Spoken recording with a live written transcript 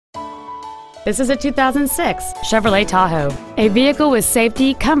This is a 2006 Chevrolet Tahoe, a vehicle with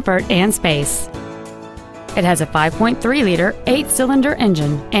safety, comfort, and space. It has a 5.3-liter, 8-cylinder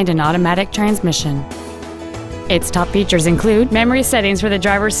engine and an automatic transmission. Its top features include memory settings for the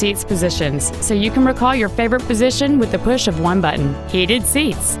driver's seat's positions, so you can recall your favorite position with the push of one button, heated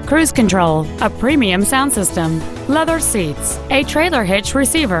seats, cruise control, a premium sound system, leather seats, a trailer hitch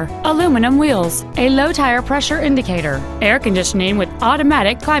receiver, aluminum wheels, a low tire pressure indicator, air conditioning with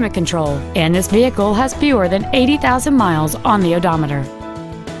automatic climate control, and this vehicle has fewer than 80,000 miles on the odometer.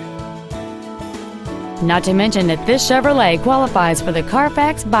 Not to mention that this Chevrolet qualifies for the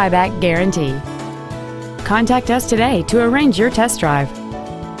Carfax buyback guarantee. Contact us today to arrange your test drive.